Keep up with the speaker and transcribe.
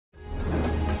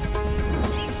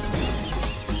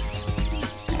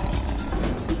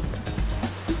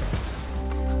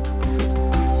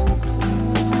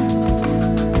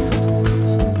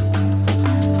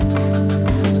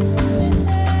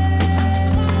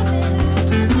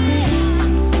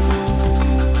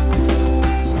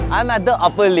I'm at the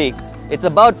upper lake. It's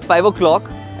about 5 o'clock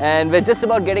and we're just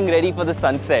about getting ready for the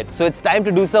sunset. So it's time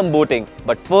to do some boating.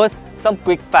 But first, some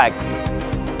quick facts.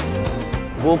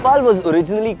 Bhopal was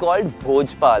originally called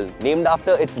Bhojpal, named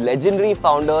after its legendary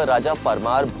founder Raja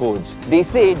Parmar Bhoj. They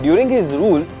say during his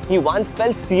rule, he once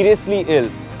fell seriously ill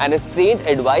and a saint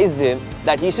advised him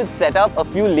that he should set up a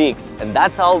few lakes, and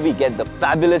that's how we get the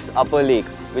fabulous upper lake,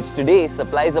 which today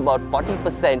supplies about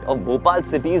 40% of Bhopal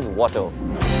city's water.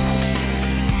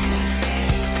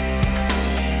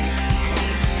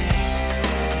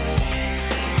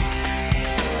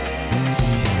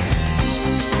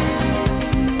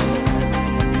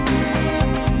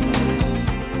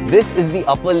 This is the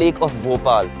upper lake of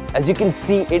Bhopal. As you can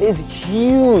see, it is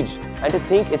huge. And to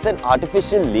think it's an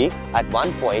artificial lake, at one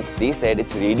point they said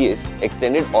its radius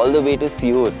extended all the way to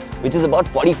Sihor, which is about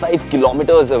 45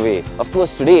 kilometers away. Of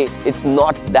course, today it's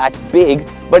not that big,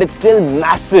 but it's still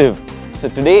massive. So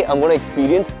today I'm going to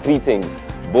experience three things: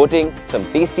 boating, some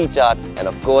tasty chaat, and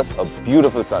of course a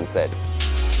beautiful sunset.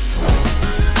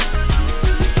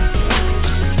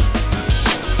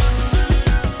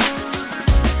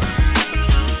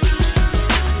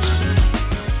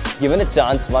 Given a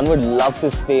chance, one would love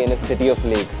to stay in a city of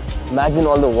lakes. Imagine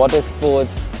all the water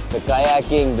sports, the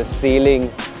kayaking, the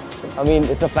sailing. I mean,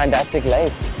 it's a fantastic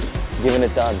life, given a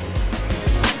chance.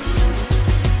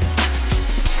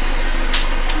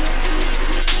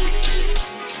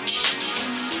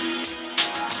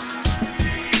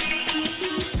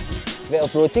 We're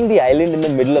approaching the island in the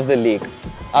middle of the lake.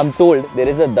 I'm told there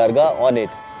is a dargah on it.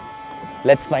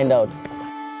 Let's find out.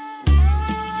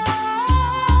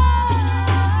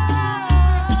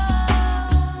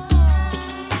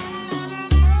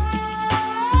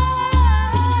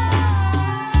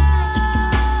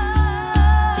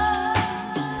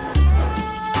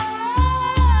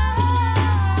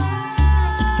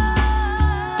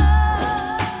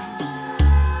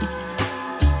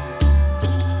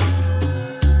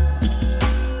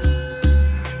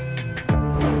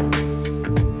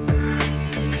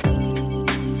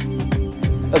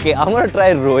 Okay, I'm gonna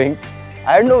try rowing.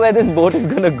 I don't know where this boat is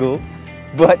gonna go,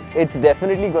 but it's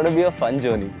definitely gonna be a fun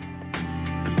journey.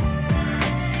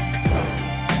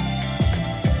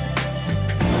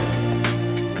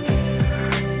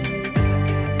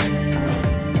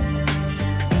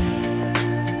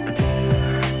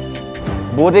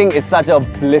 Boating is such a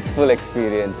blissful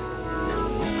experience.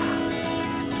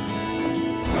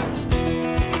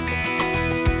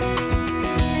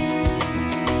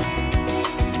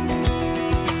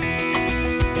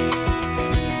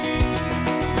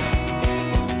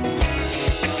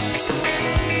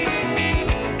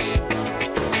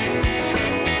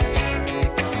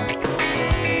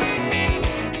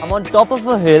 I'm on top of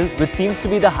a hill which seems to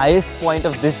be the highest point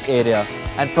of this area,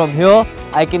 and from here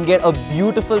I can get a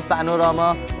beautiful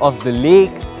panorama of the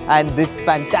lake and this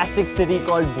fantastic city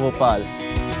called Bhopal.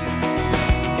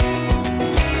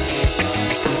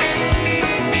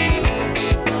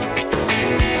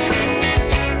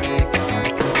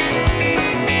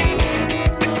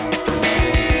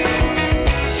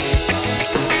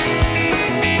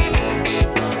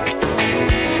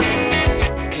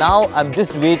 Now I'm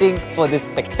just waiting for this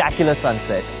spectacular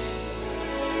sunset.